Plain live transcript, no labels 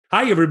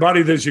Hi,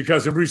 everybody. This is your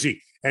cousin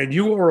Reese, and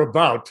you are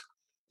about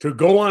to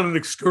go on an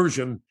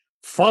excursion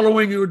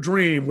following your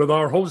dream with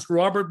our host,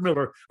 Robert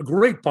Miller, a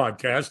great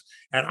podcast,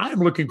 and I'm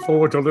looking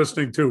forward to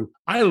listening to.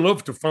 I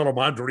love to follow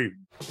my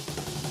dream.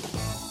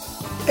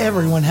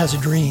 Everyone has a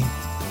dream.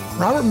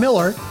 Robert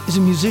Miller is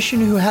a musician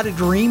who had a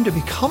dream to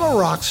become a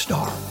rock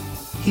star.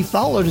 He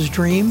followed his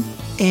dream,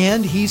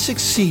 and he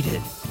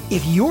succeeded.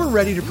 If you're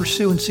ready to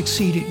pursue and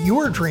succeed at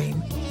your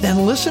dream,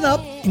 then listen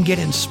up and get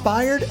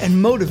inspired and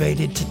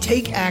motivated to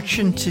take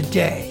action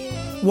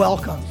today.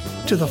 Welcome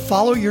to the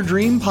Follow Your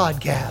Dream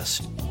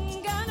podcast.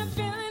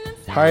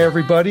 Hi,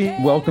 everybody.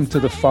 Welcome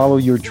to the Follow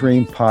Your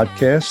Dream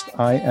podcast.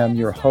 I am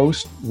your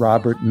host,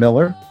 Robert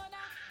Miller.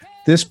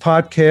 This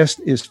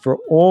podcast is for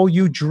all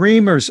you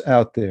dreamers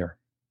out there.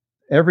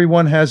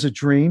 Everyone has a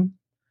dream.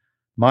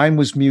 Mine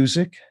was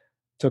music.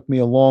 Took me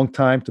a long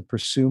time to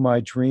pursue my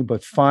dream,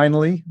 but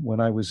finally,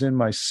 when I was in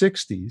my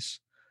 60s,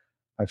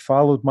 I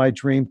followed my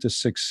dream to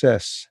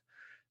success.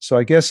 So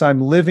I guess I'm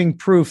living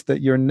proof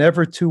that you're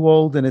never too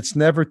old and it's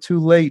never too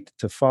late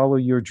to follow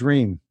your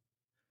dream.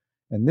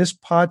 And this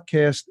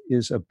podcast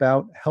is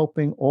about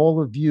helping all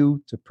of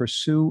you to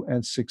pursue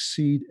and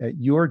succeed at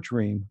your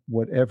dream,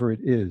 whatever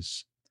it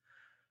is.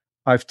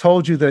 I've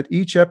told you that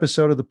each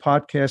episode of the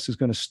podcast is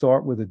going to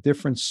start with a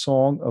different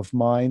song of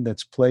mine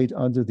that's played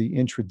under the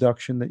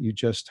introduction that you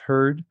just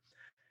heard.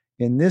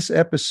 In this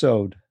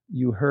episode,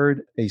 you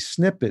heard a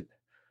snippet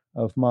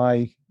of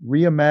my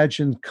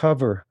reimagined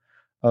cover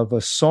of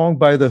a song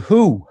by The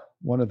Who,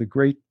 one of the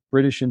great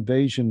British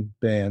invasion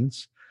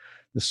bands.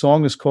 The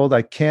song is called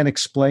I Can't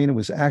Explain. It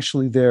was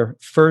actually their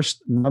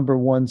first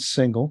 #1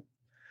 single.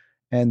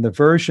 And the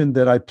version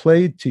that I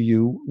played to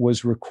you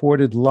was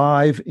recorded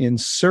live in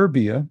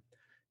Serbia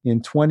in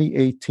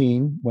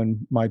 2018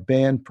 when my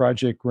band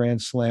Project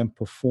Grand Slam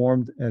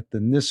performed at the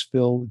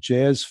Nisville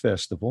Jazz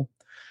Festival.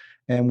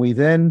 And we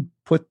then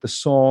put the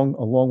song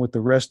along with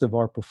the rest of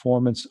our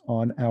performance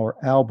on our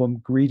album,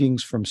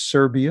 Greetings from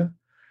Serbia.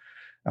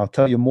 I'll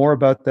tell you more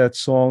about that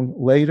song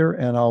later,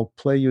 and I'll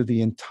play you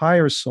the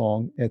entire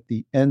song at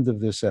the end of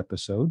this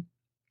episode.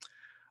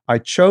 I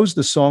chose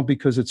the song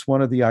because it's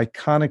one of the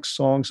iconic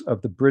songs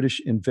of the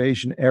British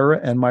invasion era,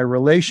 and my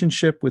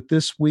relationship with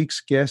this week's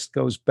guest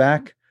goes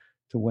back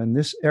to when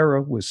this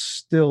era was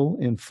still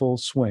in full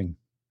swing.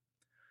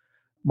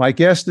 My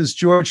guest is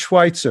George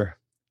Schweitzer.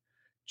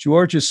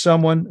 George is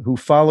someone who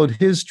followed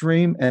his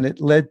dream, and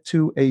it led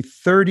to a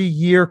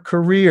 30-year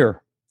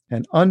career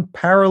and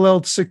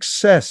unparalleled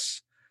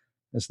success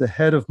as the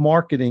head of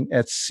marketing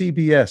at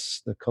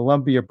CBS, the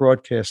Columbia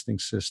Broadcasting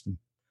System.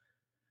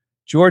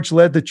 George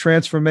led the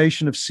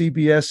transformation of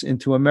CBS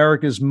into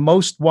America's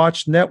most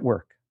watched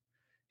network.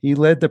 He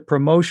led the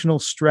promotional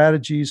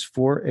strategies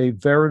for a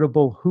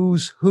veritable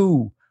who's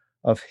who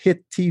of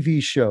hit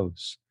TV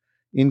shows,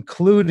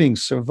 including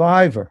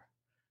Survivor,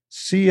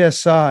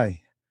 CSI,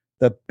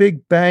 The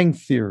Big Bang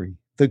Theory,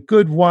 The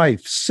Good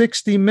Wife,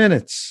 60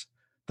 Minutes,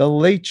 The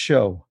Late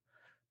Show,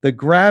 the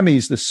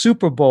Grammys, the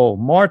Super Bowl,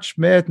 March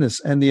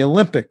Madness, and the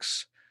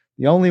Olympics.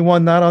 The only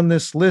one not on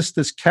this list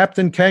is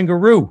Captain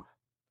Kangaroo.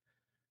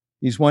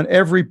 He's won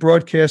every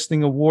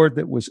broadcasting award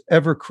that was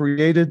ever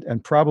created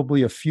and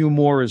probably a few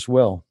more as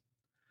well.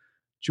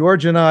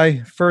 George and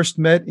I first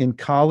met in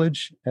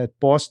college at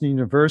Boston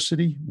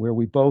University, where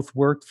we both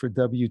worked for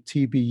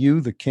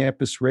WTBU, the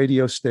campus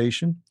radio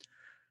station.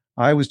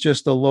 I was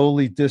just a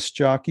lowly disc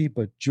jockey,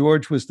 but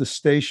George was the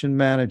station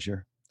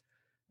manager.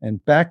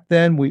 And back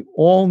then, we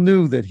all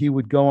knew that he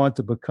would go on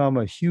to become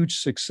a huge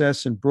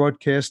success in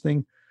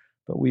broadcasting,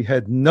 but we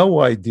had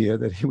no idea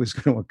that he was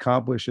going to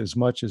accomplish as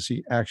much as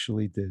he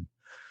actually did.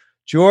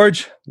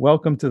 George,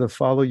 welcome to the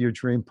Follow Your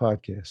Dream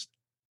podcast.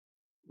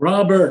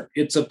 Robert,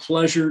 it's a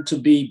pleasure to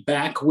be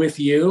back with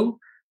you.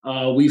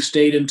 We've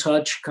stayed in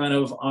touch kind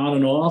of on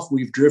and off.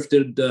 We've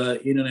drifted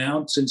in and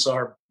out since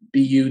our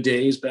BU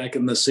days back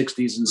in the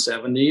 60s and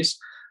 70s.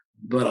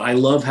 But I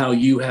love how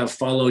you have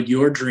followed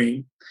your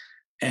dream.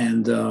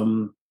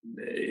 And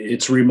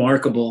it's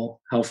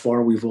remarkable how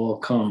far we've all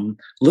come.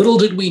 Little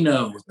did we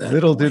know.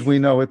 Little did we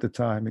know at the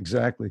time,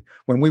 exactly.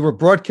 When we were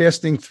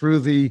broadcasting through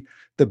the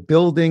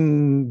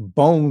building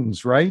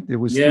bones, right? It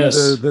was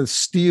the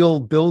steel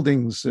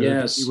buildings.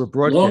 Yes, we were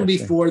broadcasting. Long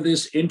before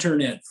this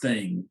internet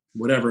thing,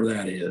 whatever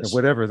that is.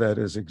 Whatever that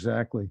is,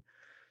 exactly.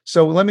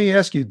 So let me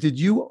ask you, did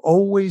you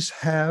always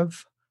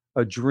have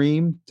a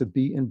dream to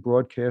be in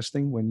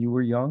broadcasting when you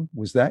were young?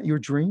 Was that your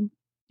dream?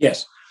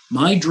 Yes,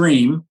 my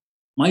dream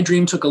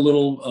took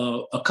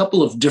a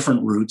couple of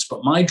different routes,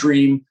 but my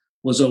dream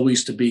was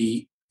always to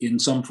be in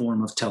some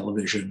form of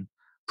television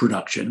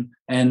production.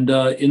 And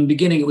in the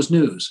beginning, it was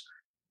news.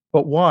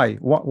 But why?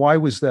 Why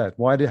was that?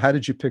 How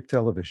did you pick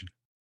television?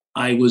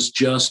 I was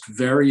just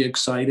very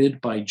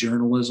excited by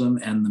journalism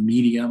and the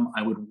medium.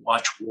 I would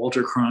watch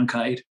Walter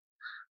Cronkite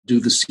do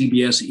the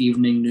CBS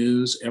Evening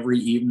News every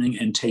evening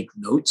and take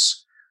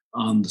notes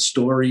on the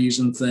stories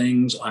and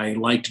things. I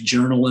liked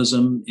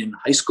journalism in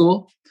high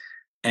school.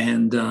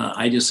 And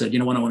I just said, you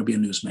know what? I want to be a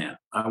newsman.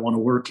 I want to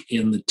work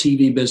in the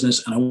TV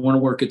business and I want to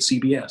work at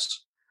CBS.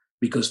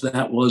 because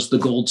that was the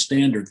gold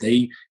standard.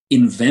 They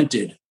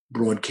invented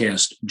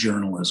broadcast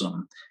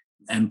journalism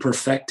and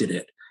perfected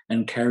it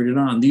and carried it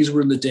on. These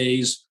were the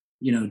days,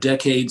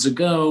 decades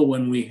ago,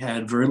 when we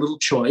had very little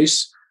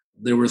choice.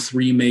 There were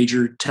three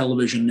major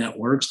television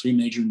networks, three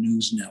major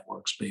news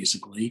networks,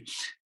 basically,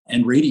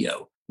 and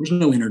radio. There's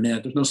no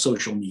internet, there's no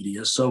social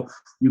media. So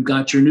you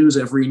got your news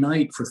every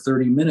night for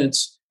 30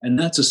 minutes. And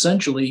that's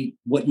essentially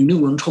what you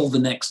knew until the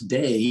next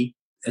day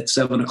at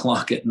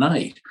 7:00 at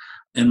night.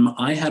 And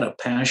I had a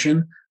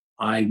passion.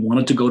 I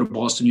wanted to go to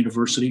Boston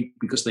University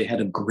because they had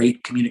a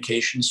great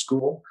communication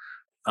school.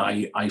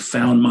 I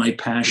found my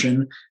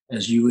passion,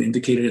 as you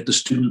indicated, at the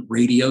student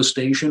radio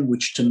station,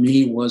 which to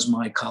me was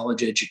my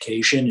college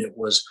education. It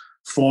was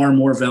far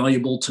more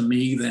valuable to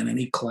me than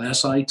any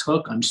class I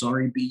took. I'm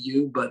sorry,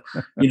 BU, but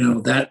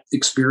that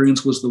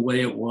experience was the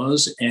way it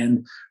was.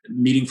 And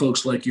meeting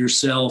folks like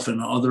yourself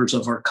and others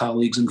of our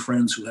colleagues and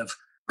friends who have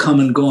come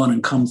and gone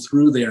and come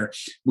through there,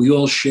 we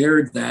all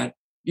shared that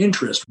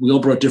interest. We all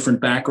brought different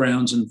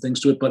backgrounds and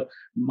things to it, but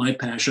my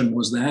passion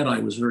was that. I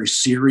was very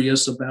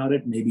serious about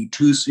it, maybe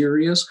too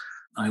serious.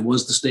 I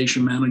was the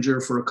station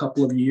manager for a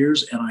couple of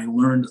years, and I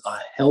learned a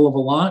hell of a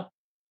lot.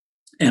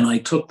 And I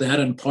took that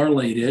and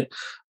parlayed it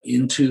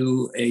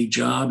into a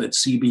job at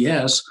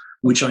CBS,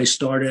 which I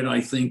started,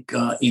 I think,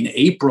 in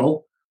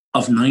April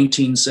of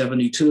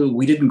 1972.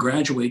 We didn't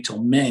graduate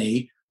till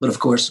May, but of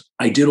course,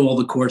 I did all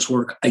the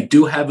coursework. I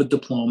do have a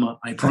diploma,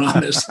 I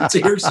promise. It's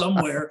here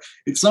somewhere.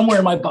 It's somewhere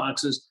in my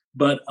boxes.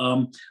 But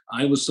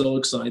I was so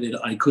excited.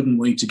 I couldn't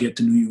wait to get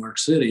to New York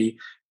City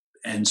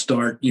and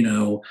start,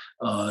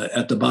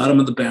 at the bottom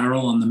of the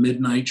barrel on the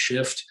midnight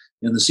shift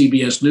in the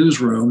CBS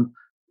newsroom,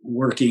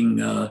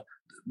 working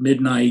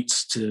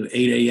midnights to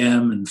 8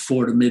 a.m. and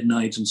 4 to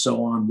midnights and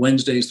so on,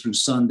 Wednesdays through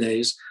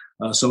Sundays.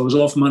 So I was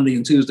off Monday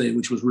and Tuesday,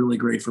 which was really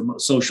great for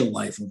social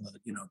life of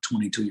a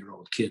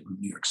 22-year-old kid in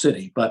New York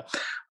City. But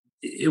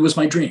it was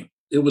my dream.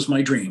 It was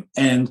my dream.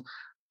 And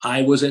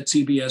I was at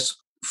CBS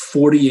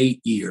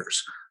 48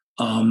 years.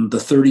 The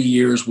 30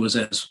 years was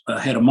as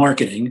head of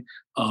marketing.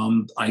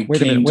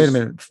 Wait a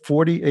minute.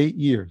 48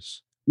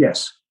 years.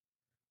 Yes.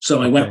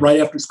 So I went right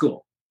after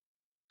school,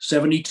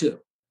 72.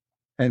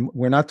 And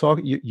we're not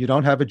talking, you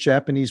don't have a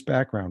Japanese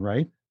background,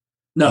 right?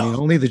 No. I mean,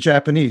 only the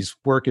Japanese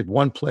work at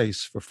one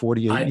place for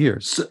 48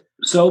 years.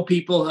 So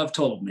people have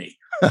told me.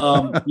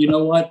 You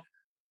know what?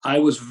 I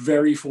was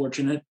very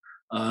fortunate.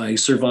 I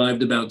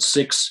survived about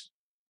 6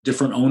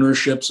 different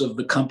ownerships of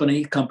the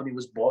company. Company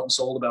was bought and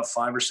sold about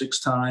 5 or 6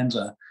 times.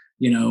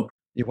 You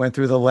went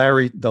through the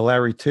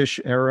Larry Tisch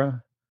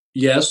era.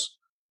 Yes,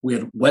 we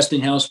had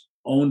Westinghouse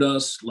owned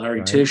us.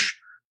 Larry Tisch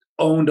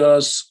owned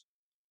us.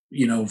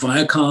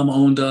 Viacom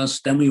owned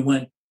us. Then we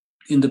went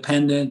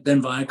independent.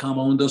 Then Viacom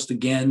owned us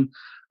again.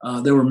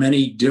 There were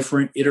many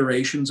different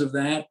iterations of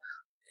that.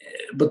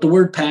 But the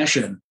word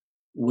passion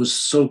was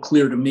so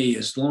clear to me.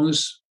 As long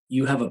as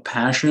you have a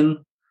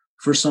passion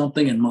for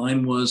something, and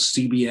mine was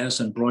CBS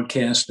and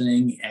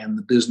broadcasting and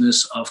the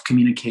business of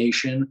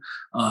communication,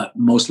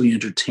 mostly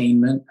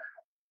entertainment,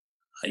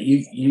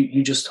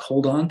 you just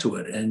hold on to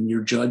it and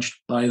you're judged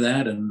by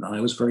that. And I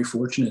was very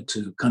fortunate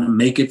to kind of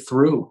make it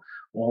through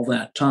all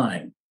that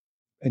time.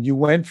 And you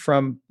went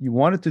from, you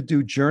wanted to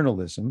do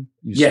journalism,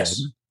 you said.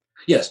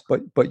 Yes.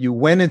 But you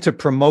went into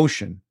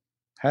promotion.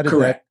 How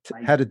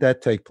did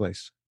that take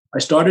place? I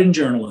started in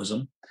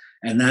journalism,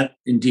 and that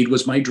indeed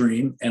was my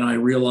dream. And I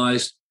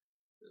realized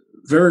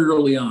very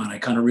early on,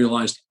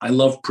 I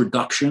love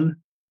production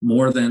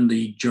more than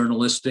the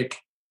journalistic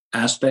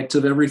aspects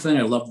of everything.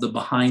 I love the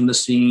behind the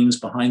scenes,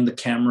 behind the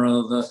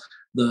camera,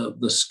 the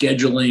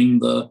scheduling,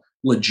 the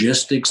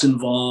logistics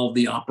involved,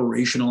 the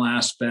operational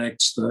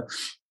aspects, the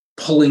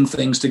pulling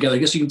things together. I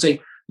guess you can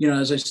say,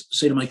 as I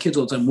say to my kids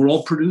all the time, we're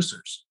all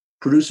producers.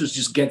 Producers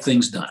just get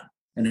things done.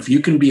 And if you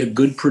can be a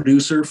good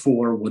producer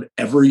for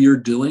whatever you're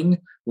doing,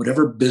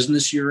 whatever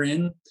business you're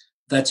in,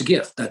 that's a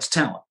gift, that's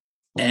talent,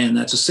 and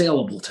that's a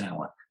saleable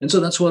talent. And so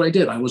that's what I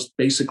did. I was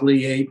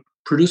basically a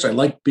producer. I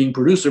liked being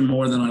producer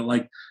more than I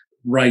liked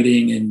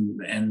writing,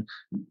 and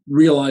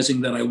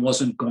realizing that I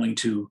wasn't going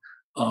to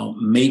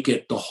make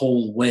it the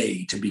whole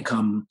way to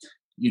become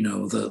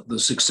the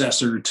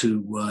successor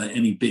to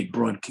any big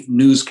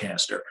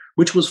newscaster,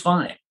 which was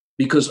fine,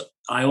 because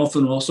I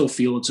often also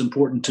feel it's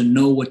important to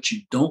know what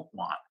you don't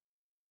want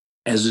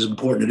as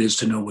important it is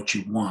to know what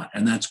you want.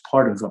 And that's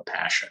part of a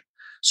passion.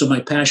 So my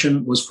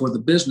passion was for the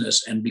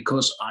business. And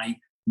because I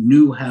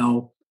knew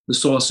how the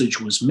sausage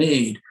was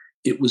made,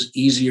 it was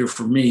easier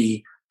for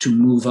me to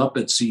move up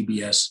at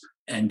CBS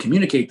and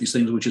communicate these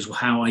things, which is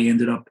how I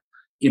ended up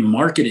in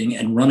marketing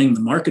and running the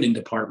marketing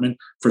department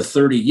for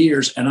 30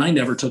 years. And I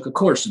never took a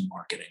course in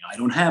marketing. I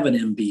don't have an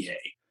MBA.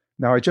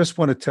 Now, I just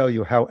want to tell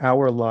you how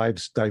our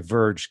lives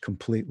diverged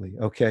completely.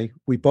 Okay.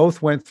 We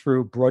both went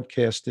through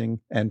broadcasting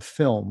and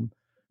film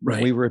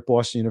when we were at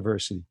Boston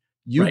University.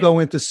 You go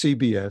into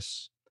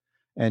CBS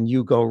and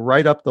you go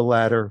right up the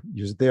ladder.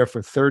 You're there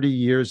for 30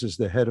 years as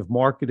the head of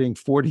marketing,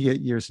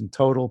 48 years in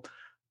total.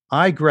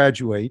 I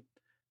graduate,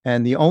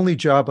 and the only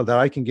job that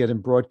I can get in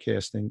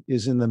broadcasting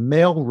is in the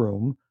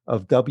mailroom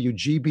of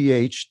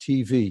WGBH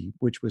TV,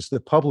 which was the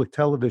public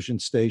television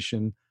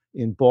station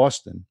in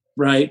Boston.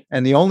 Right.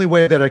 And the only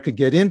way that I could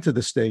get into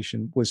the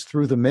station was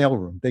through the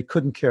mailroom. They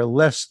couldn't care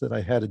less that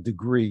I had a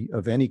degree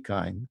of any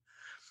kind.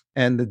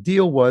 And the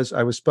deal was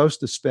I was supposed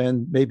to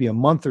spend maybe a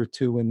month or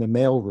two in the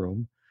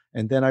mailroom,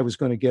 and then I was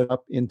going to get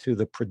up into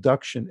the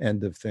production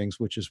end of things,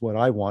 which is what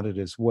I wanted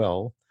as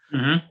well.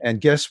 Mm-hmm.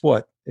 And guess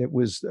what? It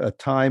was a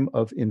time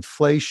of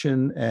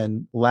inflation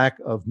and lack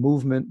of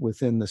movement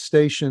within the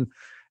station.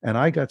 And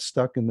I got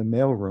stuck in the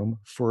mailroom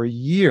for a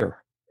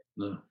year.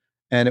 Yeah.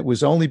 And it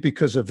was only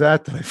because of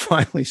that I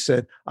finally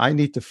said, I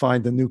need to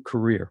find a new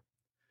career.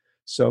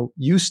 So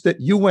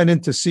you went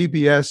into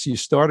CBS, you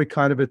started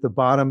kind of at the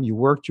bottom, you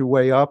worked your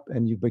way up,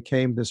 and you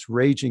became this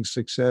raging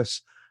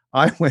success.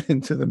 I went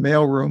into the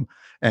mailroom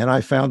and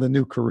I found a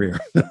new career.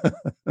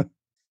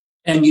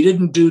 And you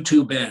didn't do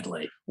too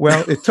badly.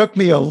 Well, it took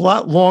me a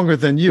lot longer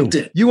than you. It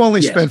did. You only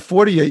Yes. spent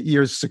 48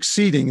 years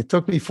succeeding. It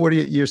took me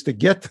 48 years to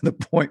get to the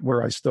point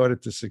where I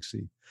started to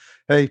succeed.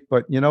 Hey,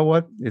 but you know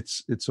what?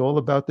 It's all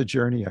about the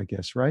journey, I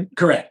guess, right?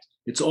 Correct.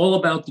 It's all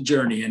about the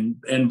journey.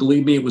 And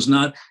believe me, it was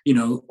not,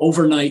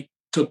 overnight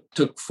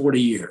took 40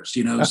 years,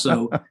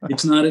 so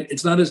it's not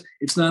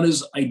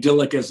as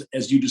idyllic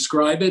as you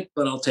describe it,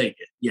 but I'll take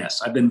it.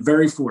 Yes. I've been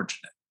very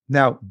fortunate.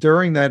 Now,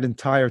 during that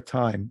entire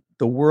time,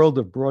 the world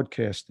of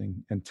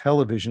broadcasting and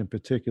television in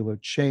particular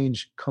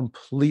changed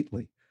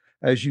completely.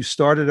 As you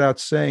started out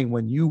saying,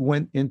 when you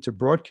went into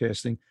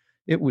broadcasting,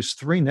 it was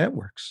 3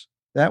 networks.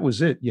 That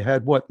was it. You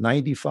had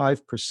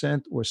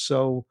 95% or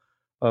so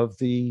of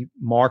the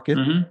market.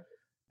 Mm-hmm.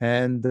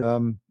 And,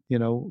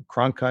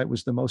 Cronkite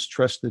was the most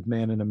trusted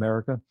man in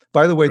America.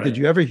 By the way, Right. Did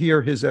you ever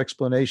hear his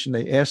explanation?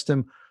 They asked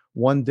him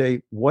one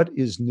day, what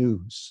is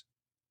news?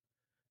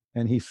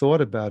 And he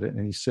thought about it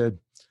and he said,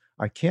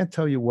 I can't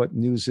tell you what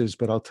news is,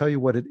 but I'll tell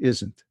you what it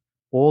isn't.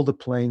 All the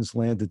planes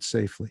landed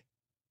safely.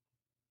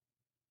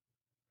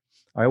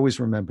 I always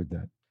remembered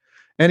that.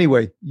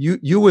 Anyway,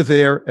 you were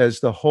there as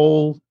the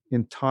whole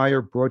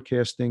entire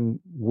broadcasting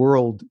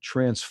world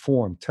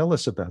transformed. Tell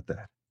us about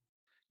that.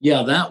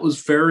 Yeah, that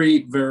was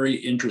very, very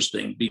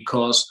interesting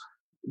because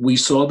we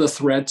saw the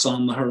threats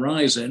on the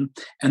horizon,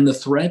 and the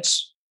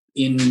threats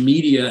in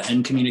media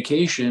and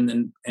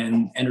communication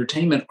and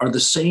entertainment are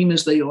the same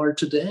as they are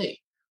today.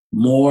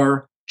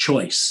 More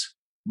choice,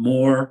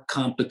 more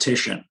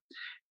competition.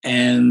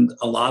 And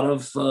a lot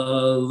of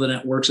the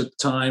networks at the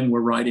time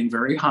were riding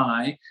very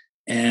high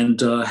and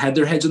had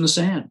their heads in the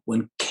sand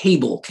when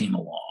cable came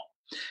along.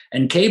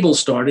 And cable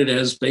started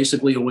as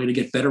basically a way to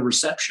get better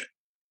reception.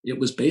 It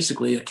was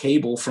basically a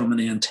cable from an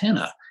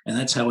antenna. And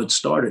that's how it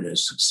started,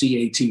 as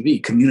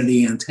CATV,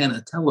 community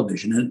antenna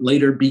television. And it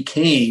later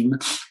became,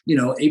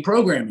 a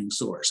programming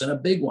source, and a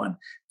big one.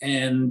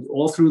 And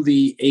all through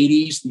the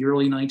 80s, the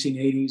early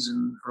 1980s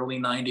and early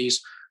 90s,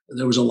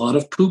 there was a lot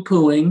of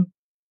poo-pooing.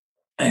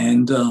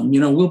 And,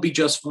 we'll be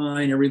just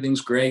fine.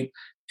 Everything's great.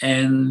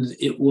 And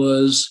it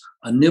was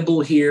a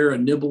nibble here, a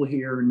nibble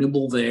here, a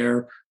nibble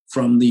there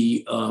from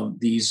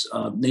these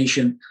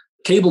nation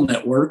cable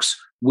networks,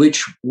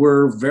 which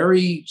were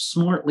very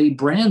smartly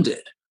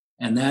branded.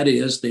 And that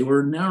is, they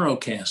were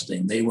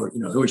narrowcasting. They were,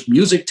 there was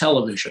music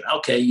television.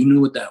 Okay, you knew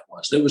what that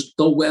was. There was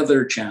the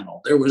Weather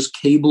Channel. There was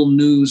Cable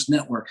News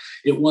Network.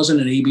 It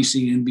wasn't an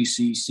ABC,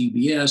 NBC,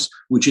 CBS,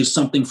 which is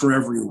something for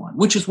everyone,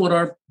 which is what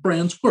our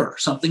brands were,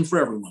 something for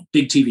everyone,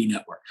 big TV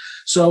network.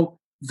 So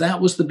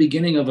that was the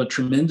beginning of a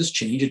tremendous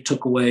change. It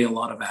took away a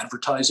lot of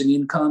advertising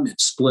income.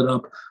 It split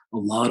up a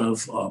lot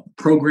of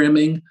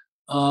programming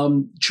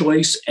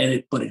choice,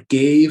 but it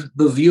gave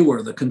the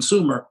viewer, the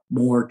consumer,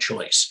 more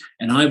choice.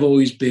 And I've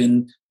always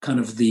been kind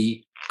of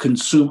the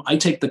consumer. I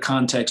take the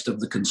context of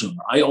the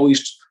consumer. I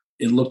always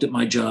looked at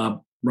my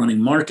job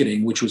running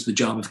marketing, which was the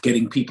job of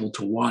getting people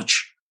to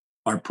watch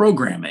our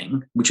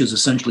programming, which is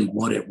essentially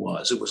what it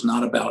was. It was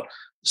not about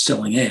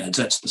selling ads.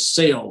 That's the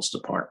sales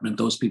department.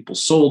 Those people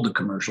sold the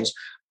commercials.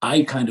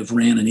 I kind of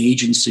ran an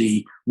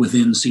agency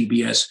within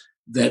CBS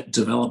that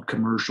developed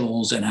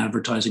commercials and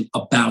advertising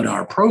about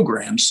our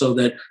program so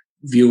that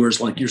viewers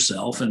like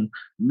yourself and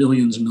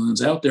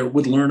millions out there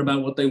would learn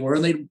about what they were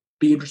and they'd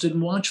be interested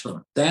in watch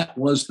them. That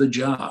was the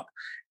job.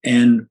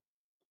 And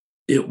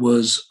it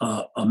was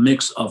a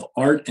mix of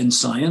art and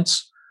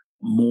science,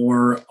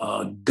 more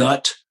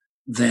gut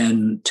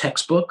than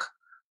textbook,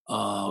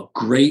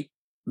 great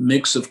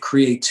mix of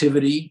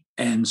creativity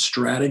and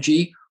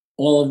strategy,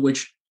 all of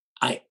which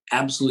I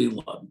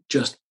absolutely loved,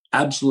 just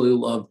absolutely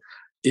loved.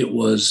 It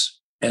was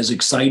as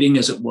exciting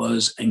as it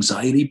was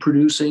anxiety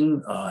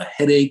producing,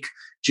 headache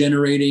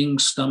generating,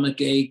 stomach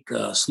ache,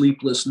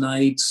 sleepless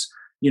nights.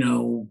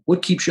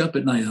 What keeps you up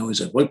at night? I always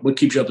said, what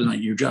keeps you up at night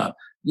in your job?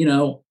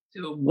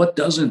 What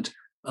doesn't?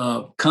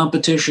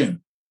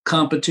 Competition.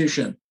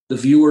 The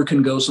viewer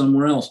can go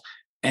somewhere else.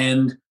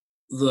 And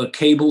the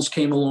cables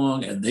came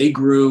along and they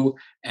grew,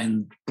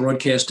 and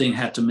broadcasting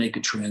had to make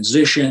a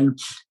transition.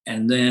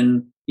 And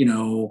then,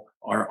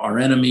 our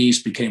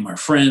enemies became our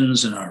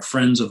friends, and our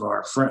friends of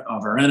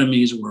our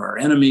enemies were our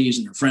enemies,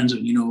 and our friends of,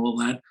 all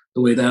that,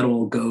 the way that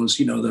all goes,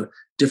 the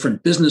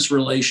different business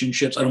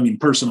relationships. I don't mean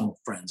personal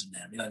friends and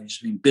them. I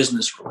just mean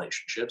business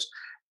relationships.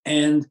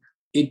 And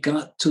it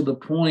got to the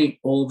point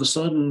all of a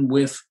sudden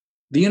with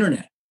the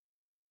internet.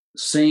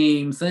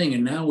 Same thing.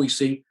 And now we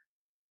see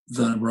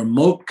the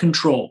remote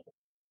control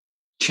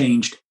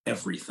changed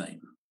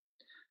everything,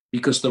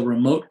 because the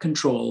remote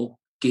control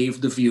gave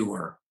the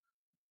viewer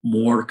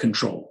more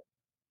control.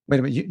 Wait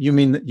a minute. You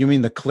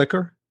mean the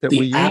clicker that we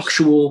use? The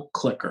actual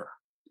clicker.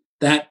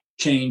 That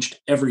changed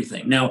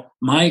everything. Now,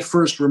 my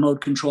first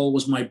remote control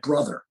was my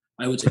brother.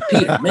 I would say,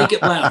 Peter, make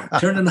it louder.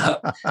 Turn it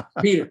up.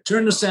 Peter,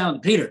 turn the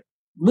sound. Peter,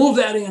 move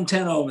that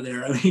antenna over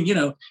there. I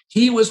mean,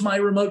 he was my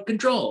remote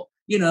control.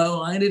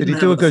 I didn't. Did he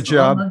do a good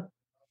job?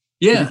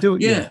 Yeah.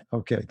 Yeah.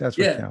 Okay. That's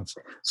what counts.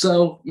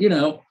 So,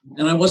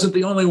 and I wasn't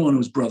the only one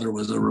whose brother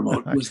was a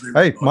remote.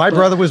 My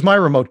brother was my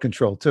remote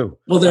control too.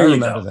 Well, there you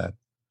go. I remember that.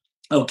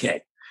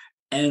 Okay.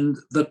 And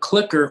the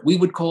clicker, we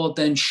would call it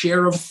then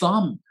share of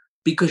thumb,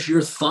 because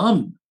your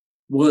thumb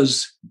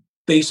was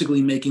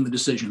basically making the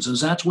decisions. And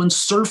that's when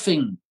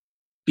surfing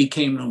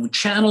became known,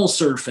 channel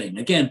surfing.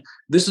 Again,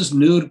 this is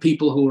new to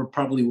people who are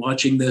probably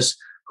watching this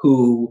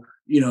who,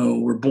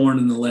 were born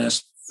in the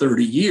last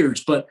 30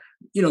 years. But,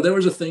 there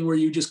was a thing where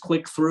you just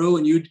click through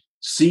and you'd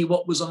see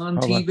what was on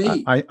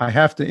TV. I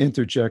have to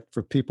interject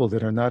for people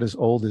that are not as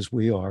old as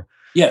we are.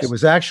 Yes. It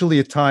was actually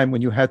a time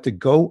when you had to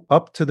go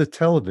up to the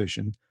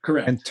television.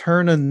 Correct. And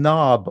turn a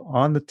knob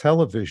on the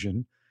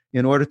television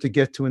in order to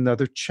get to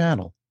another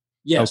channel.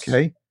 Yes.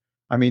 Okay.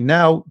 I mean,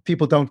 now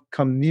people don't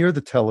come near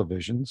the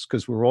televisions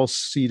because we're all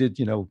seated,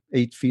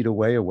 8 feet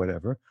away or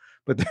whatever.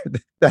 But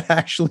that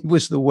actually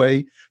was the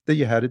way that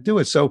you had to do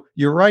it. So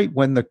you're right.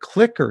 When the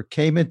clicker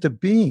came into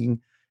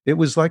being, it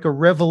was like a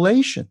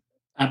revelation.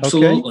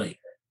 Absolutely. Okay?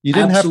 You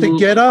didn't have to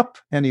get up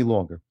any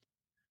longer.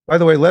 By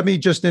the way, let me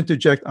just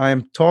interject. I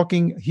am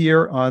talking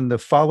here on the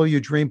Follow Your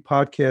Dream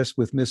podcast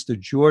with Mr.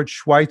 George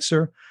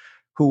Schweitzer,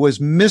 who was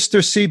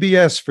Mr.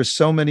 CBS for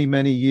so many,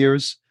 many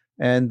years.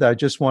 And I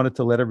just wanted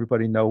to let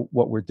everybody know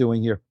what we're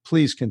doing here.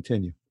 Please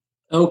continue.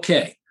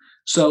 Okay.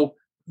 So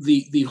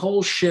the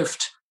whole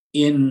shift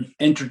in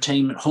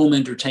entertainment, home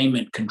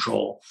entertainment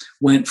control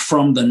went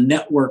from the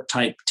network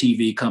type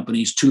TV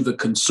companies to the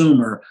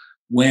consumer,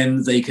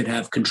 when they could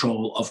have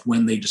control of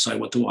when they decide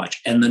what to watch.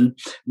 And then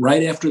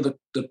right after the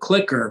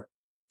clicker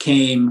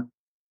came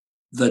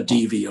the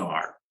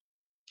DVR.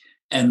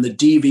 And the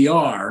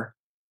DVR,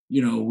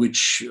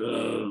 which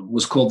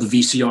was called the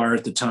VCR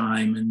at the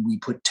time, and we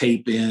put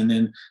tape in,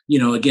 and,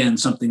 again,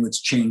 something that's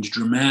changed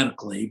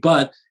dramatically.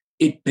 But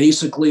it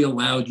basically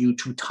allowed you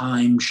to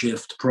time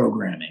shift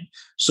programming.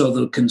 So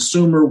the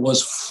consumer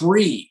was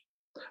free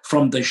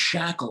from the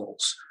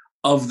shackles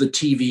of the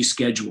TV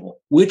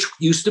schedule, which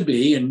used to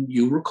be, and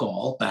you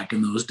recall back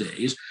in those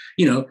days,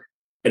 at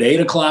 8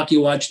 o'clock you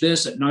watch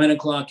this, at 9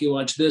 o'clock you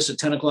watch this, at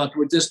 10 o'clock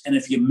you watch this, and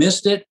if you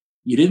missed it,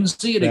 you didn't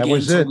see it again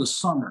until the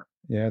summer.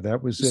 Yeah,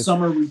 that was it.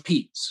 Summer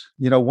repeats.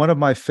 One of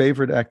my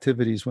favorite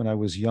activities when I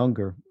was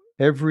younger,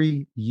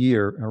 every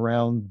year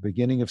around the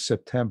beginning of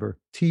September,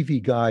 TV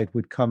Guide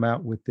would come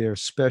out with their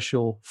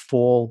special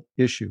fall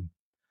issue.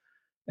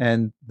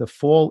 And the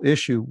fall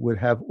issue would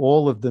have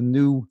all of the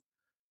new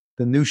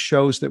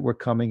shows that were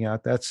coming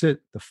out. That's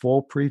it, the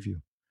fall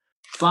preview.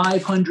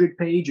 500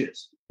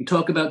 pages. You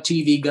talk about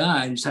TV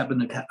guides.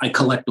 I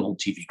collect old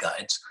TV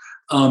guides.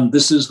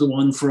 This is the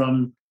one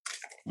from,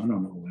 I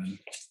don't know when,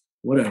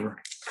 whatever.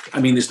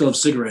 I mean, they still have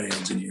cigarette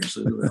ads in here,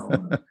 so who the hell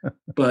knows?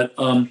 But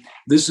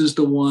this is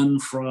the one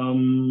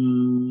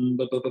from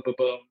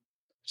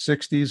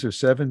 60s or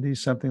 70s,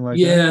 something like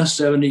that. Yeah,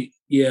 70.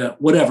 Yeah,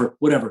 whatever.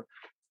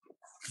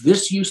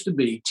 This used to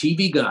be,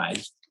 TV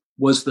Guide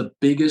was the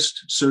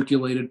biggest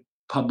circulated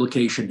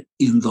publication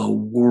in the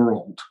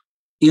world.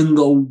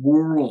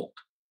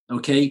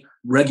 Okay,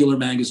 regular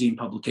magazine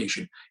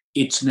publication.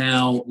 It's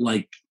now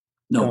like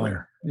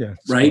nowhere. Yeah,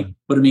 right. Fine.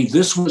 But I mean,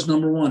 this was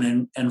number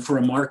one, and for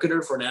a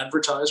marketer, for an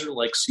advertiser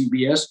like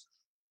CBS,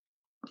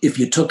 if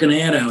you took an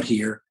ad out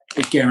here,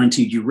 it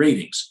guaranteed you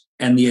ratings,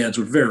 and the ads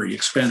were very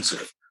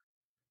expensive.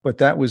 But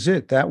that was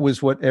it. That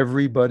was what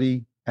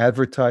everybody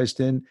advertised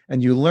in,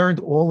 and you learned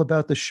all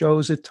about the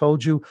shows. It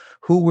told you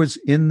who was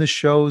in the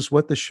shows,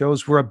 what the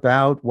shows were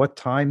about, what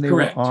time they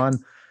Correct. were on.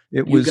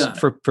 It was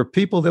for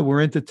people that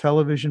were into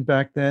television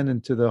back then,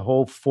 and to the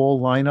whole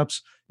fall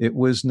lineups, it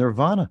was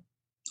nirvana.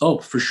 Oh,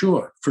 for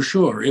sure.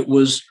 It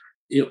was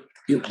the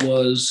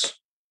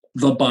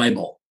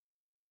Bible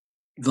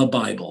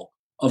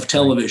of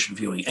television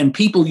viewing. And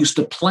people used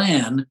to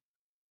plan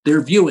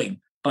their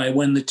viewing by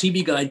when the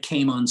TV Guide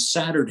came on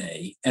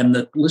Saturday and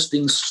the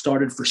listings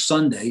started for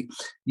Sunday.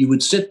 You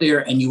would sit there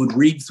and you would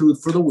read through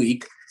for the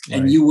week,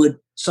 and you would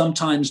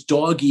sometimes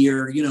dog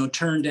ear,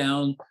 turn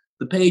down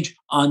the page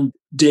on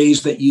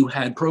days that you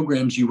had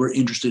programs you were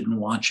interested in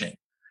watching.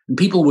 And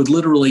people would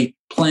literally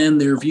plan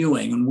their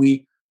viewing. And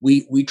we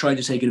tried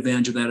to take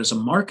advantage of that as a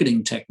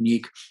marketing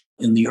technique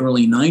in the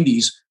early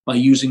 90s by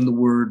using the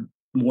word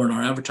more in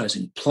our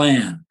advertising: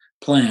 plan,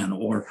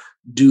 or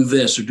do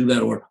this or do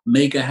that, or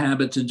make a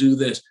habit to do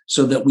this,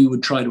 so that we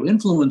would try to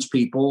influence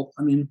people.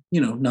 I mean,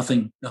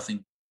 nothing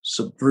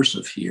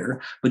subversive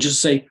here, but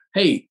just say,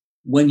 hey,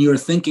 when you're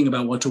thinking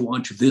about what to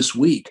watch this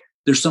week,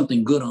 there's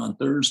something good on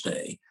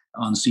Thursday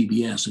on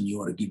CBS and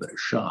you ought to give it a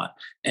shot.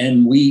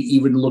 And we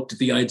even looked at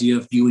the idea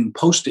of viewing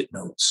Post-it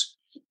notes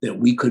that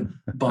we could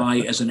buy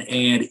as an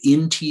ad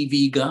in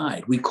TV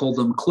Guide. We called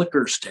them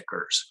clicker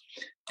stickers.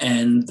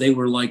 And they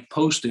were like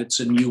Post-its,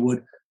 and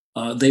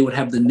they would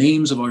have the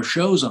names of our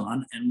shows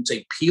on and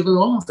say, peel it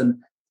off and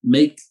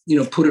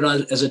put it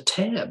on as a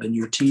tab in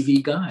your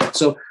TV Guide.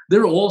 So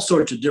there are all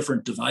sorts of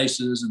different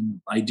devices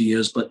and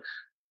ideas, but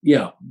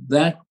yeah,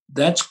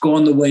 that's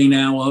gone the way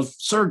now of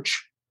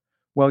search.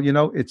 Well,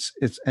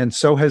 it's and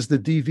so has the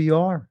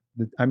DVR.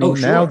 I mean,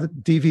 sure. Now the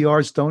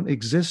DVRs don't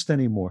exist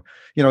anymore.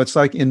 It's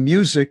like in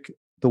music,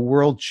 the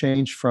world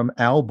changed from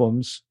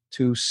albums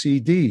to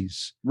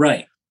CDs.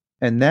 Right.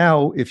 And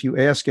now if you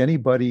ask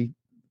anybody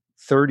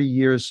 30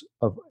 years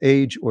of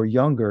age or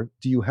younger,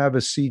 do you have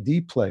a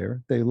CD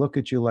player? They look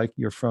at you like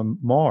you're from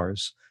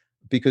Mars,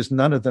 because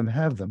none of them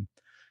have them.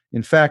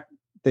 In fact,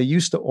 they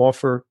used to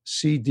offer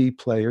CD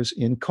players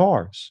in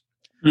cars.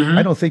 Mm-hmm.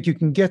 I don't think you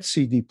can get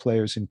CD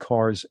players in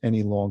cars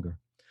any longer.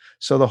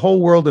 So the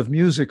whole world of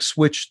music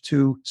switched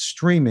to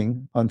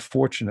streaming,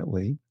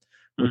 unfortunately,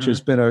 which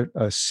has been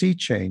a sea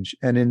change.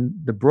 And in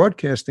the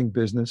broadcasting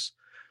business,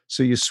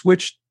 so you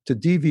switched to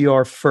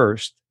DVR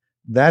first.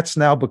 That's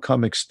now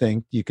become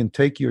extinct. You can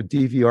take your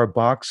DVR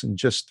box and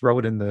just throw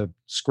it in the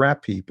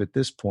scrap heap at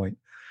this point.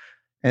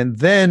 And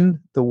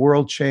then the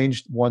world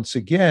changed once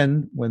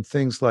again when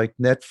things like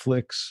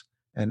Netflix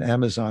and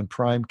Amazon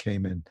Prime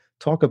came in.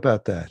 Talk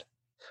about that.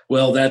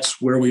 Well,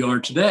 that's where we are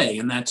today.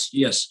 And that's,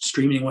 yes,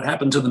 streaming. What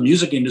happened to the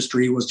music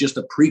industry was just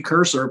a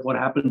precursor of what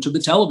happened to the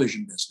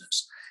television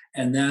business.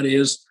 And that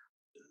is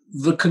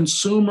the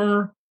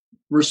consumer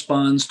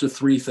responds to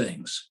three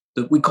things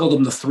that we call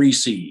them the 3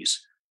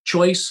 C's: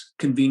 choice,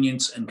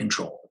 convenience, and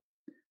control.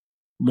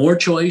 More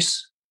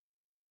choice,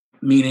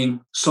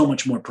 meaning so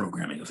much more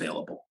programming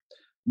available.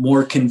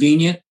 More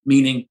convenient,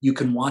 meaning you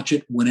can watch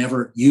it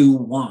whenever you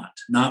want,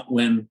 not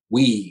when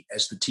we,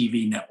 as the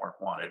TV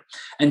network, wanted.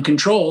 And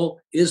control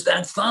is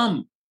that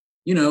thumb.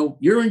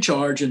 You're in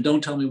charge, and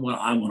don't tell me what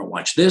I want to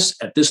watch this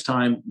at this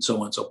time, and so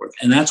on and so forth.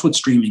 And that's what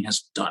streaming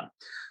has done.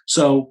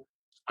 So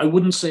I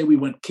wouldn't say we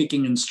went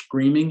kicking and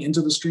screaming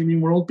into the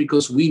streaming world,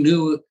 because we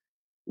knew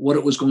what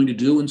it was going to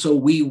do. And so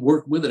we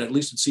worked with it, at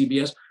least at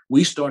CBS.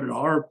 We started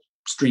our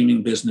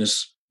streaming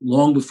business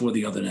long before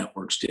the other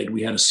networks did.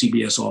 We had a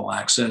CBS All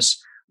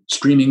Access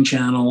streaming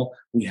channel.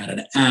 We had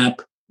an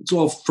app. It's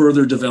all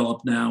further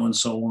developed now and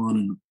so on.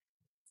 And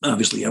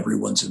obviously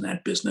everyone's in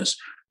that business.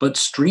 But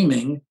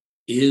streaming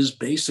is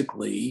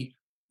basically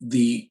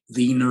the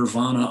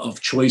nirvana of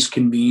choice,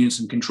 convenience,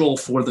 and control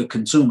for the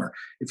consumer.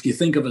 If you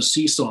think of a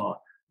seesaw,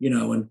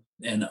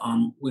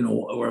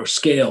 or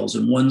scales,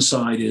 and one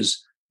side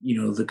is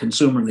the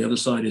consumer and the other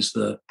side is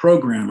the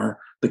programmer,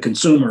 the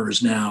consumer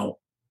is now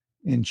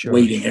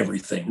weighting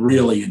everything,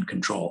 really in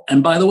control.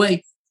 And by the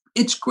way,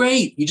 it's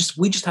great.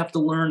 We just have to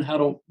learn how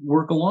to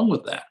work along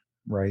with that.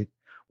 Right.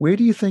 Where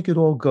do you think it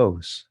all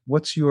goes?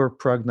 What's your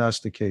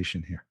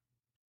prognostication here?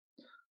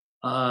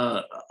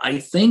 I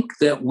think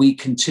that we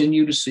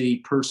continue to see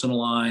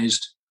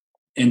personalized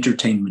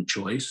entertainment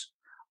choice.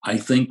 I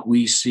think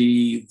we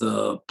see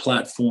the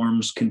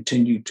platforms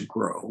continue to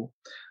grow.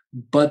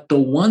 But the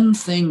one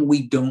thing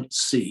we don't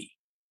see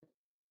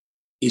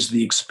is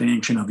the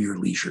expansion of your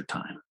leisure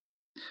time.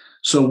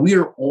 So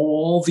we're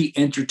all the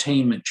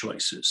entertainment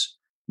choices: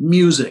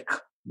 music,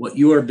 what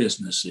your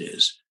business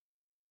is;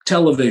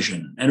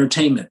 television,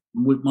 entertainment,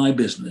 what my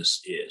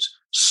business is;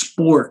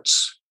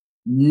 sports,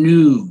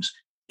 news,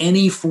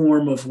 any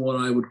form of what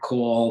I would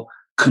call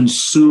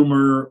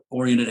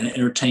consumer-oriented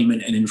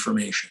entertainment and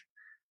information.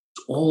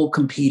 It's all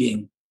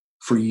competing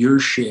for your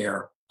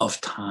share of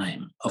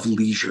time, of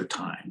leisure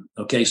time.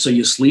 Okay, so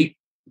you sleep,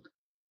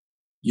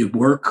 you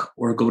work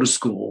or go to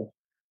school,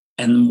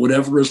 and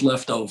whatever is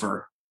left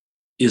over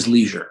is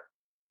leisure.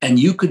 And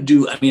you could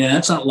do,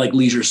 that's not like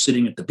leisure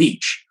sitting at the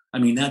beach.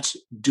 That's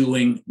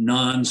doing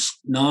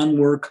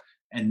non-work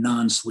and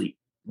non-sleep.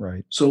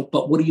 Right. So,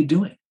 but what are you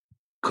doing?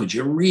 Could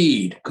you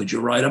read? Could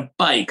you ride a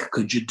bike?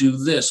 Could you do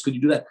this? Could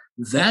you do that?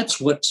 That's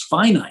what's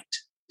finite.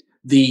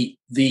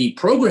 The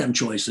program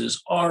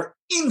choices are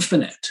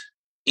infinite.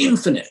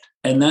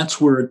 And that's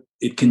where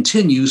it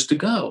continues to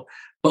go.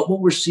 But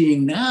what we're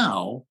seeing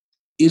now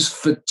is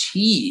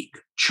fatigue,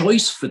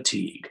 choice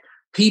fatigue.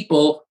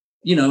 People,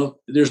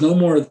 there's no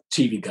more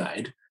TV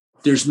Guide.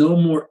 There's no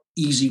more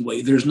easy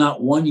way. There's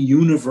not one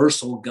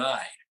universal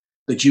guide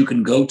that you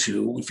can go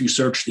to if you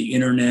search the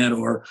internet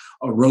or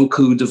a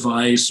Roku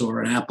device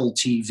or an Apple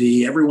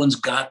TV. Everyone's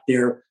got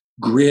their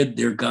grid,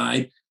 their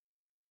guide.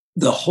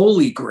 The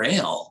holy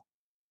grail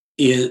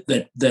is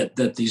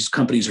that these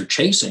companies are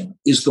chasing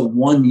is the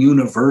one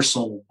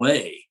universal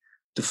way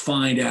to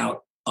find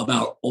out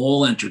about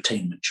all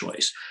entertainment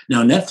choice.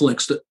 Now,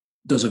 Netflix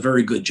does a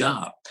very good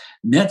job.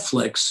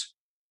 Netflix,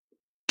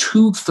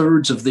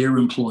 2/3 of their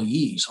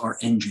employees are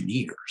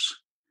engineers,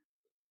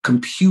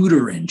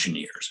 computer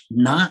engineers,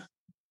 not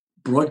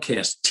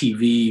broadcast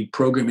TV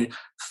programming,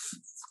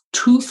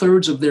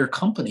 2/3 of their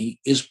company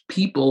is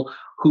people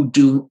who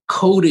do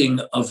coding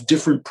of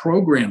different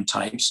program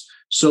types,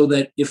 so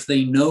that if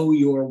they know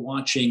you're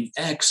watching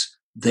X,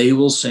 they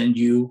will send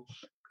you,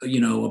 a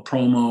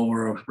promo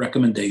or a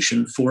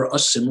recommendation for a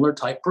similar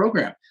type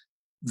program.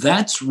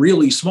 That's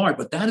really smart,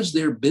 but that is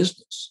their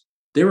business.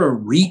 They're a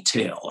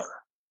retailer.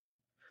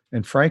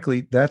 And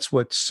frankly, that's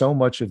what so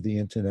much of the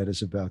internet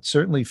is about.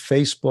 Certainly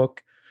Facebook,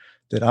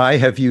 that I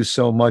have used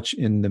so much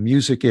in the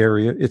music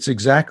area, it's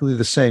exactly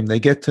the same. They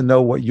get to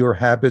know what your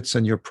habits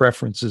and your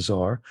preferences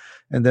are,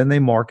 and then they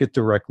market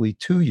directly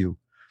to you.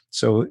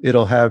 So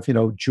it'll have,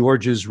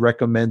 George's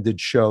recommended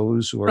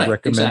shows or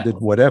recommended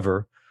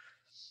whatever.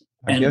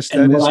 I guess that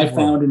and is what I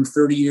found in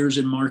 30 years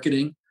in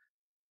marketing,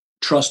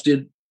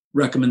 trusted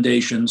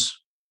recommendations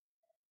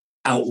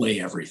outweigh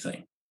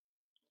everything.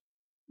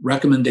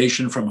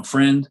 Recommendation from a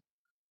friend,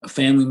 a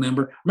family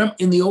member. Remember,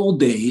 in the old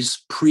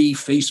days,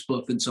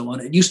 pre-Facebook and so on,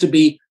 it used to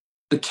be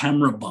the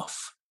camera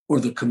buff or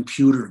the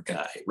computer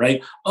guy,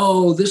 right?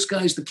 Oh, this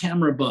guy's the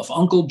camera buff.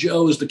 Uncle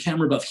Joe is the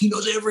camera buff. He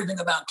knows everything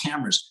about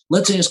cameras.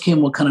 Let's ask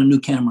him what kind of new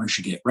camera I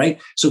should get,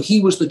 right? So he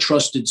was the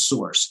trusted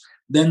source.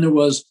 Then there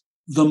was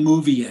the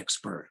movie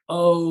expert.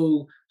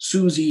 Oh,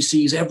 Susie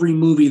sees every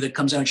movie that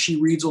comes out. She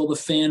reads all the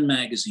fan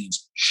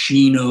magazines.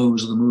 She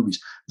knows the movies.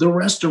 The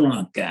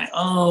restaurant guy.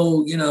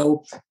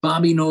 Oh,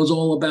 Bobby knows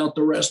all about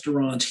the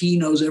restaurants. He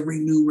knows every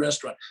new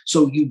restaurant.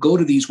 So you go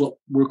to these, what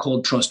were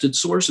called trusted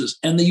sources.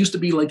 And they used to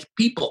be like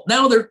people.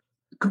 Now they're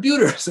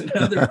computers. And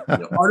now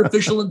they're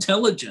artificial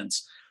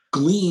intelligence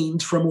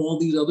gleaned from all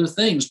these other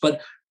things.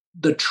 But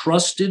the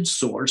trusted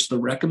source, the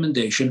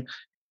recommendation,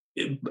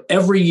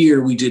 every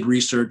year we did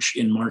research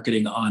in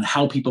marketing on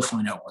how people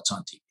find out what's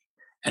on TV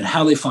and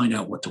how they find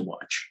out what to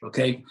watch.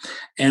 Okay.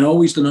 And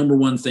always the number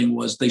one thing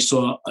was they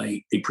saw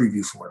a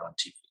preview for it on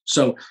TV.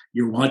 So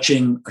you're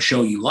watching a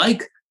show you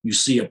like, you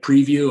see a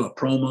preview, a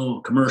promo,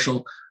 a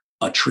commercial,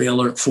 a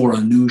trailer for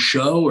a new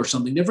show or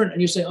something different.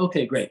 And you say,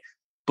 okay, great.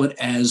 But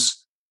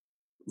as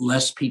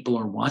less people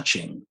are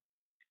watching,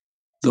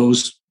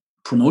 those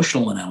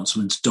promotional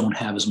announcements don't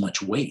have as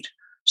much weight.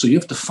 So you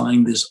have to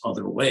find this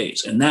other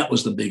ways. And that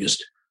was the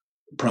biggest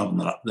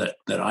problem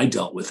that I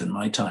dealt with in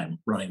my time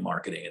running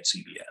marketing at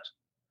CBS.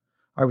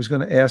 I was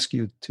going to ask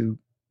you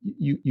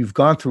you've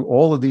gone through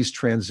all of these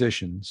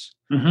transitions,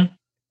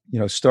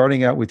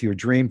 starting out with your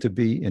dream to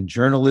be in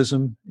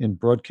journalism, in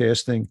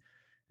broadcasting,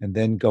 and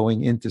then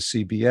going into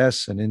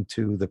CBS and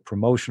into the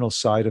promotional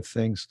side of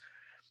things.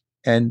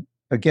 And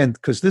again,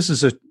 because this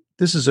is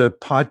a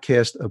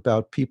podcast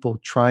about people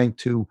trying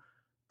to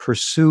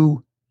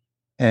pursue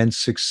and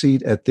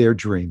succeed at their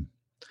dream.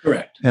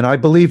 Correct. And I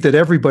believe that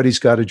everybody's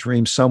got a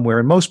dream somewhere,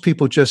 and most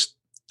people just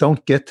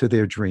don't get to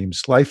their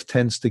dreams. Life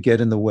tends to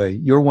get in the way.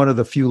 You're one of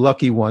the few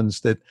lucky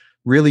ones that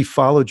really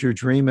followed your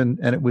dream, and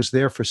it was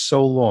there for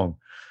so long.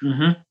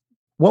 Mm-hmm.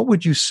 What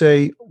would you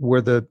say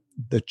were the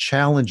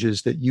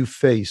challenges that you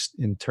faced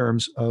in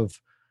terms of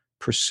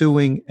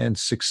pursuing and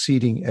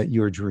succeeding at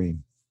your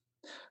dream?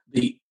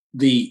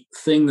 The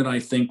thing that I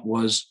think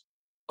was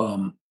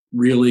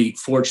really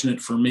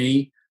fortunate for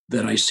me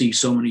that I see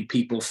so many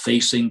people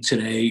facing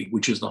today,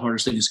 which is the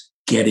hardest thing, is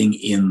getting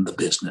in the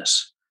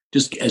business.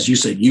 Just as you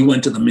said, you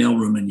went to the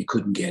mailroom and you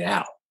couldn't get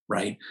out,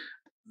 right?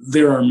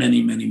 There are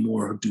many, many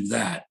more who do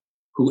that,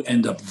 who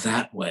end up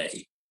that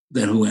way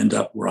than who end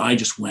up where I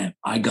just went.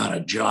 I got a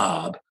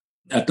job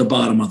at the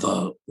bottom of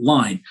the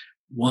line.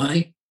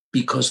 Why?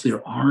 Because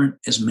there aren't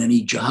as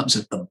many jobs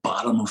at the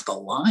bottom of the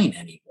line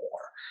anymore.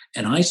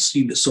 And I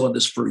saw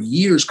this for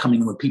years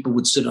coming where people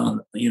would sit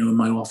on, in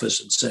my office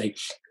and say,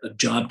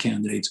 job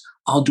candidates,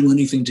 I'll do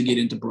anything to get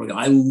into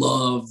broadcasting. I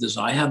love this.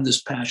 I have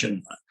this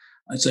passion.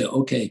 I'd say,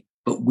 okay,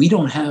 but we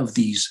don't have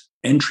these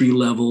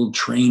entry-level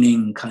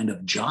training kind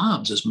of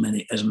jobs as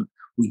many as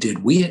we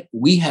did.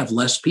 We have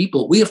less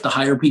people. We have to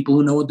hire people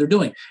who know what they're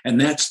doing. And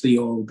that's the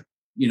old,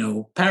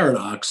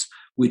 paradox,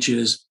 which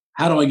is,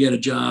 how do I get a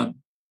job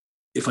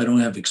if I don't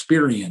have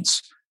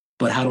experience?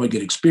 But how do I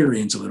get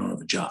experience if I don't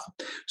have a job?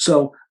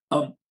 So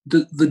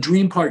the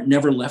dream part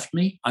never left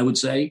me, I would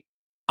say.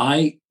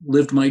 I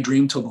lived my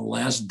dream till the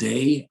last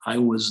day I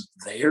was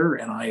there,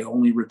 and I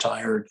only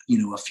retired,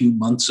 a few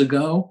months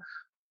ago.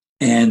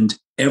 And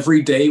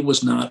every day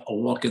was not a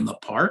walk in the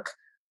park.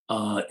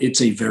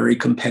 It's a very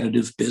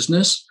competitive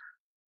business.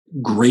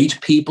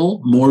 Great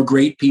people, more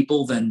great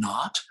people than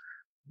not.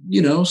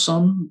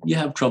 Some you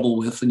have trouble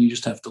with, and you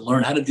just have to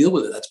learn how to deal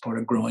with it. That's part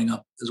of growing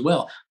up as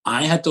well.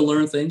 I had to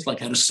learn things like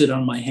how to sit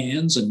on my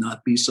hands and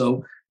not be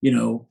so,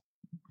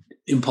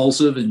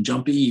 impulsive and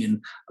jumpy,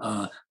 and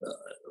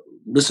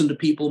listen to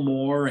people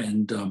more,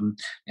 and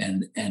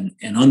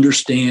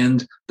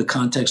understand the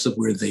context of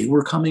where they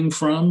were coming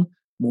from,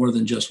 more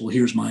than just, well,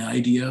 here's my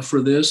idea for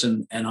this.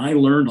 And I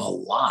learned a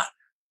lot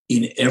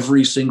in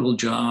every single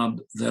job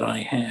that I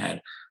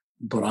had,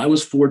 but I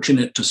was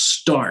fortunate to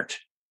start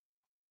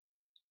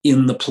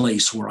in the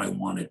place where I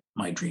wanted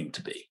my dream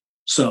to be.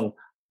 So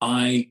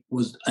I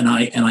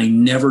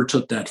never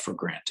took that for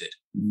granted.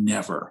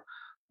 Never.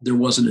 There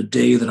wasn't a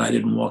day that I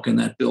didn't walk in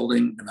that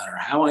building, no matter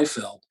how I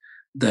felt,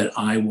 that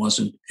I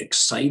wasn't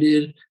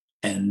excited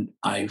and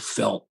I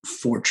felt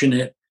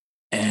fortunate,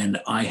 and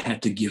I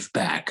had to give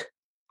back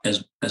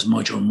as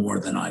much or more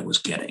than I was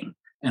getting.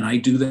 And I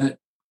do that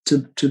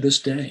to this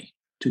day.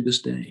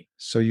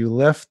 So you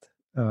left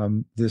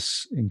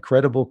this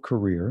incredible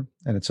career,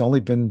 and it's only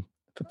been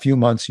a few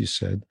months, you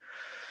said.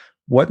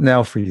 What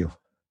now for you?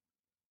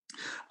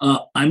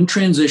 I'm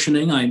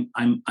transitioning.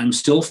 I'm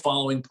still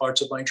following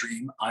parts of my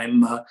dream.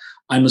 I'm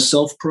a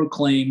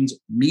self-proclaimed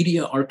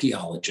media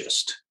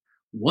archaeologist.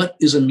 What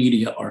is a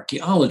media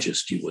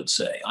archaeologist, you would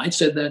say? I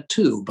said that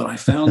too, but I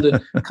found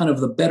it kind of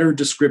the better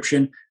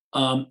description.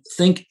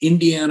 Think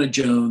Indiana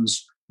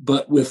Jones,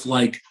 but with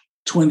like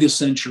 20th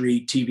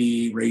century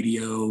TV,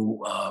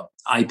 radio,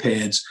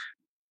 iPads.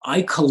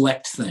 I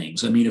collect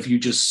things. I mean,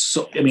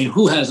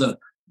 who has a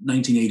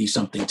 1980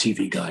 something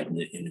TV guide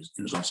in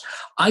his office?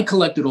 I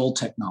collected old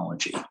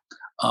technology,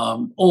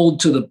 old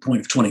to the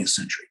point of 20th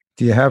century.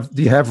 Do you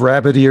have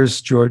rabbit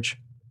ears, George?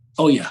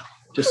 Oh yeah,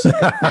 just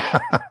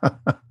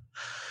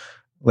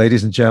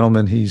ladies and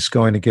gentlemen, he's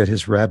going to get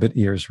his rabbit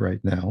ears right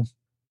now.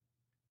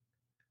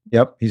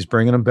 Yep, he's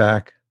bringing them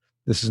back.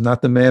 This is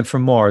not the man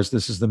from Mars.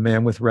 This is the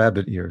man with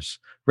rabbit ears.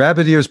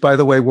 Rabbit ears, by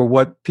the way, were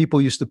what people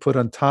used to put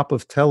on top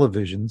of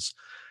televisions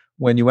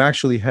when you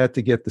actually had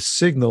to get the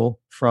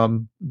signal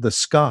from the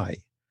sky.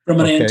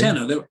 From an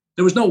antenna.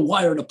 There was no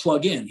wire to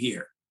plug in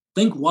here.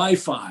 Think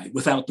Wi-Fi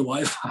without the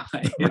Wi-Fi.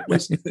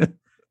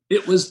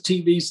 It was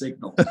TV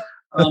signal.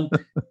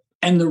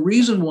 And the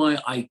reason why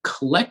I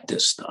collect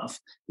this stuff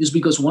is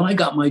because when I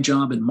got my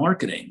job in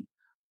marketing,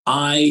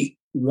 I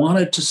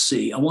wanted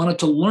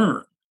to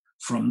learn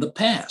from the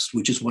past,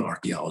 which is what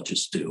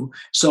archaeologists do.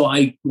 So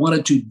I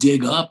wanted to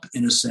dig up,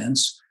 in a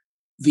sense,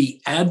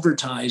 the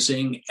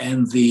advertising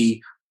and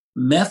the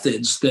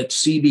methods that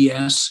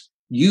CBS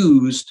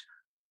used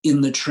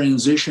in the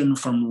transition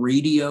from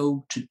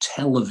radio to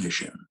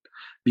television.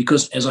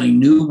 Because as I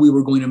knew we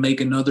were going to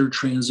make another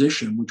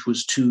transition, which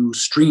was to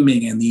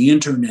streaming and the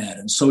internet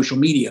and social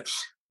media,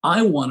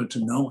 I wanted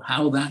to know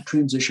how that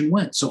transition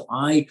went. So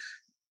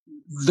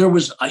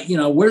where's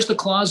the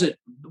closet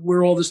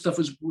where all this stuff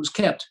was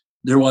kept?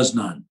 There was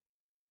none.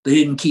 They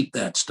didn't keep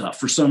that stuff.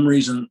 For some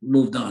reason,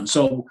 moved on.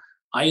 So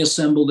I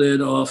assembled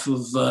it off of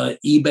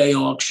eBay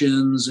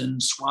auctions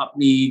and swap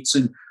meets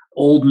and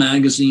old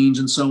magazines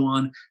and so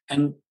on.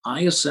 And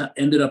I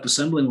ended up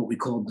assembling what we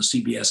called the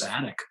CBS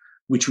attic,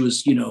 which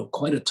was,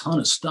 quite a ton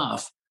of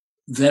stuff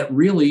that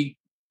really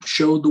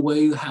showed the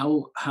way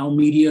how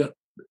media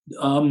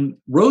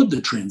rode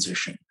the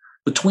transition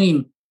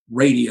between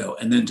radio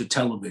and then to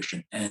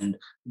television, and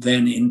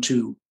then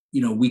into,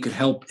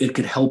 it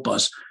could help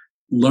us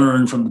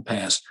learn from the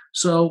past.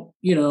 So,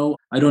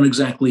 I don't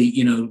exactly,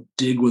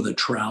 dig with a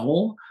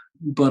trowel,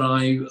 but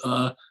I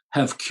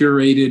have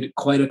curated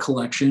quite a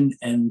collection,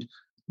 and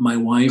my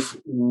wife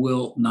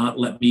will not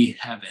let me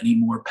have any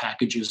more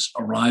packages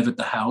arrive at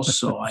the house.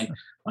 So I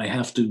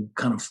have to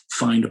kind of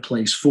find a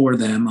place for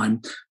them.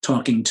 I'm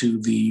talking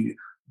to the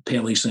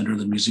Paley Center,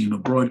 the Museum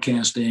of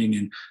Broadcasting,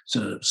 and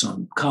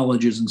some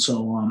colleges and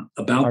so on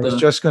about. I was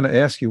just going to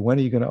ask you, when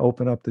are you going to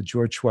open up the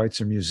George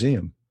Schweitzer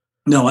Museum?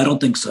 No, I don't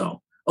think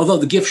so. Although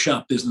the gift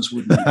shop business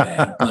wouldn't be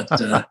bad,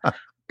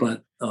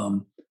 but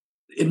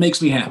it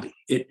makes me happy.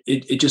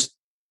 It just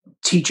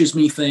teaches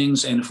me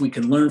things, and if we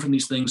can learn from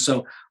these things,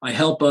 so I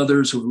help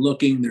others who are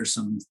looking. There's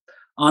some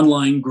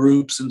online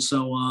groups and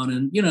so on,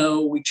 and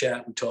we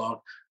chat, we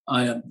talk.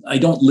 I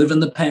don't live in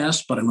the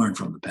past, but I learn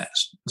from the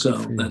past. So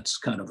that's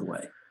kind of the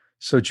way.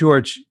 So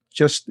George,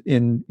 just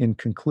in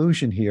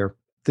conclusion here,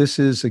 this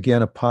is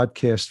again a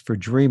podcast for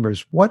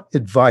dreamers. What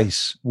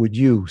advice would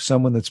you,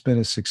 someone that's been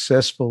as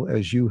successful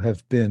as you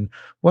have been,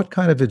 what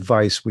kind of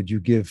advice would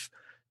you give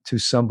to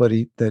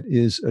somebody that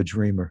is a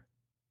dreamer?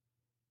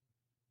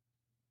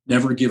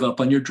 Never give up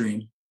on your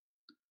dream.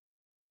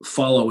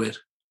 Follow it.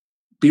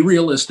 Be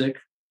realistic.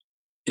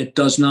 It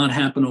does not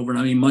happen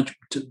overnight. I mean, much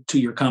to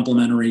your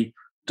complimentary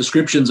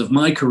descriptions of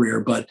my career,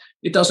 but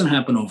it doesn't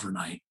happen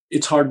overnight.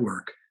 It's hard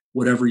work,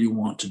 whatever you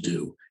want to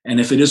do. And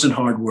if it isn't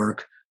hard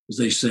work, as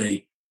they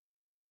say,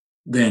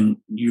 then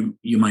you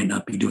might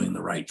not be doing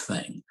the right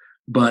thing.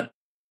 But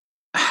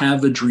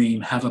have a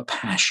dream, have a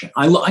passion.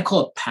 I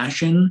call it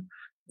passion.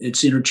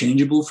 It's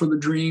interchangeable for the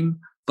dream,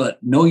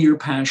 but know your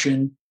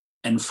passion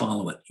and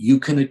follow it. You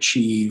can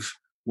achieve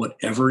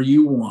whatever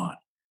you want,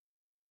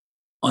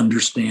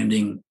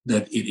 understanding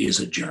that it is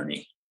a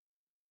journey.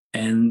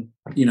 And,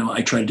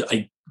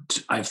 I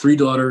have 3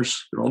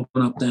 daughters. They're all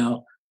grown up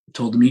now. I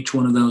told them each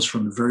one of those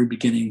from the very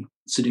beginning,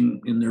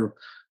 sitting in their,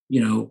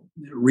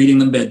 reading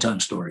them bedtime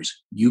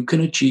stories. You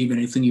can achieve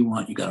anything you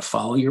want. You got to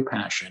follow your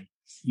passion.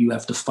 You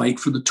have to fight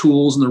for the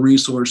tools and the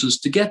resources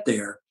to get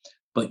there,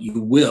 but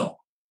you will.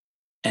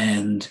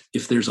 And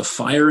if there's a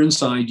fire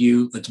inside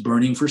you that's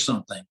burning for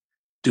something,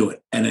 do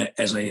it. And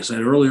as I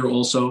said earlier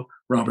also,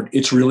 Robert,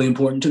 it's really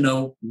important to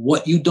know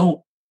what you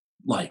don't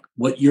like,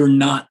 what you're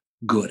not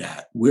good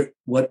at,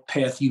 what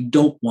path you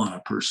don't want to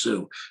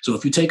pursue. So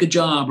if you take a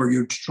job or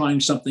you're trying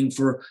something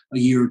for a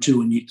year or two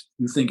and you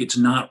think it's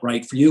not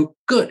right for you,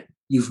 good.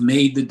 You've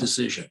made the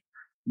decision.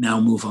 now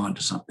move on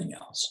to something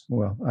else.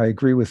 Well, I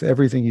agree with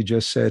everything you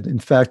just said. In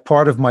fact,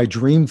 part of my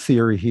dream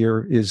theory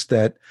here is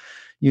that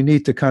you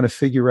need to kind of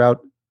figure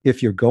out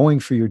if you're going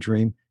for your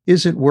dream,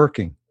 is it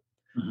working?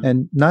 Mm-hmm.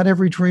 And not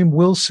every dream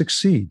will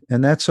succeed,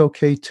 and that's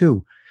okay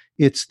too.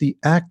 It's the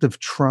act of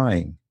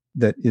trying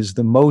that is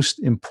the most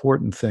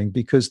important thing,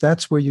 because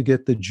that's where you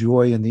get the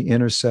joy and the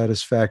inner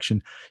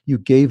satisfaction. You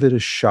gave it a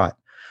shot.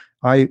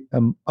 I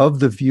am of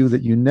the view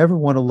that you never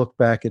want to look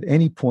back at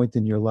any point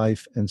in your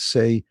life and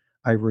say,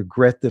 I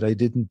regret that I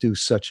didn't do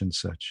such and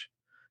such,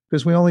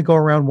 because we only go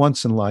around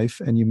once in life,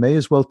 and you may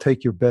as well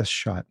take your best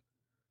shot.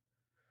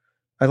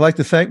 I'd like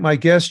to thank my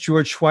guest,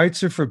 George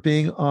Schweitzer, for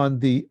being on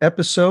the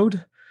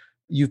episode.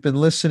 You've been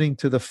listening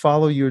to the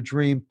Follow Your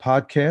Dream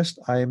podcast.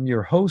 I am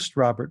your host,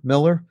 Robert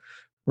Miller.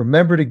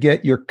 Remember to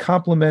get your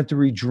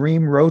complimentary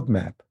dream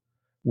roadmap,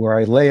 where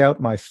I lay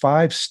out my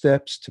 5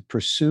 steps to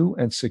pursue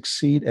and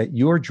succeed at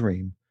your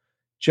dream,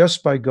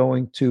 just by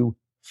going to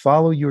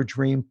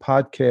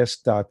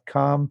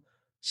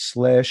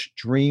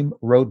followyourdreampodcast.com/dream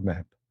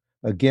roadmap.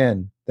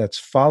 Again, that's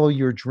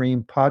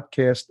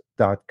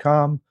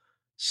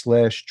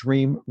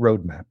followyourdreampodcast.com/dream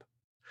roadmap.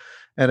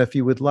 And if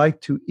you would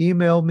like to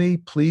email me,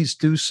 please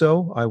do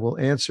so. I will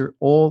answer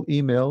all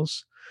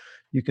emails.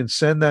 You can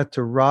send that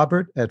to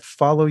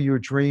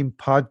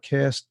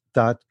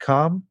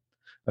robert@followyourdreampodcast.com.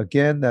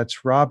 Again,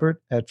 that's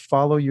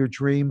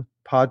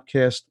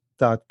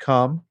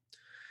robert@followyourdreampodcast.com.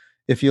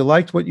 If you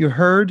liked what you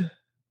heard,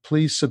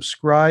 please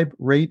subscribe,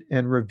 rate,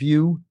 and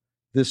review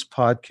this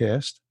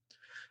podcast.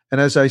 And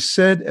as I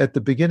said at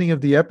the beginning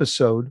of the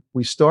episode,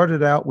 we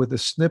started out with a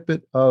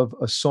snippet of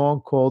a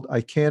song called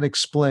I Can't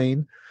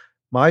Explain,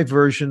 my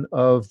version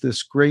of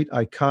this great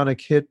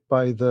iconic hit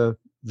by the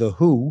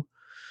Who,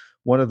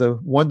 one of the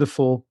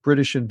wonderful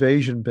British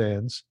invasion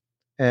bands.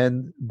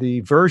 And the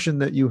version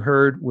that you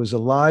heard was a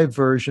live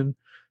version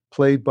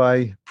played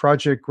by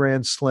Project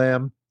Grand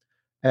Slam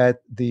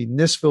at the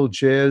Nisville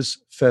Jazz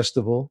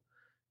Festival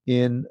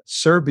in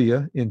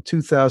Serbia in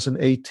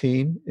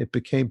 2018. It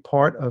became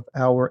part of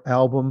our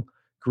album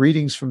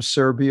Greetings from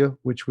Serbia,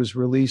 which was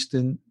released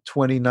in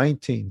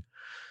 2019.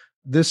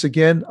 This,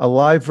 again, a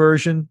live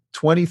version,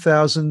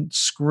 20,000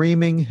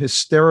 screaming,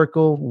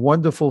 hysterical,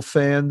 wonderful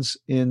fans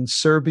in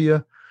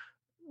Serbia.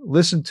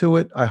 Listen to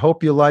it. I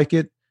hope you like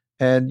it.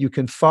 And you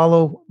can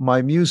follow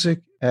my music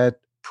at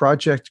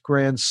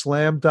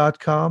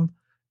projectgrandslam.com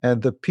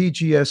and the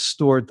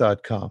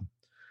pgsstore.com.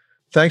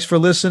 Thanks for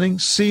listening.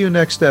 See you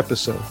next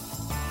episode.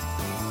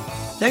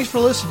 Thanks for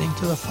listening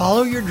to the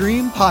Follow Your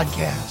Dream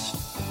podcast.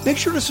 Make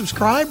sure to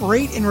subscribe,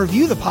 rate, and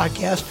review the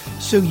podcast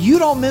so you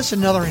don't miss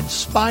another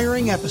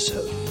inspiring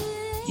episode.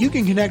 You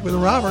can connect with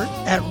Robert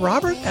at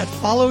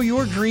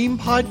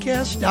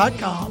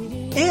followyourdreampodcast.com.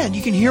 And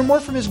you can hear more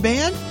from his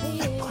band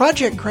at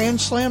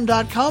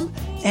projectgrandslam.com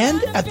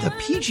and at the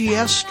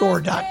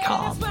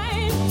pgsstore.com.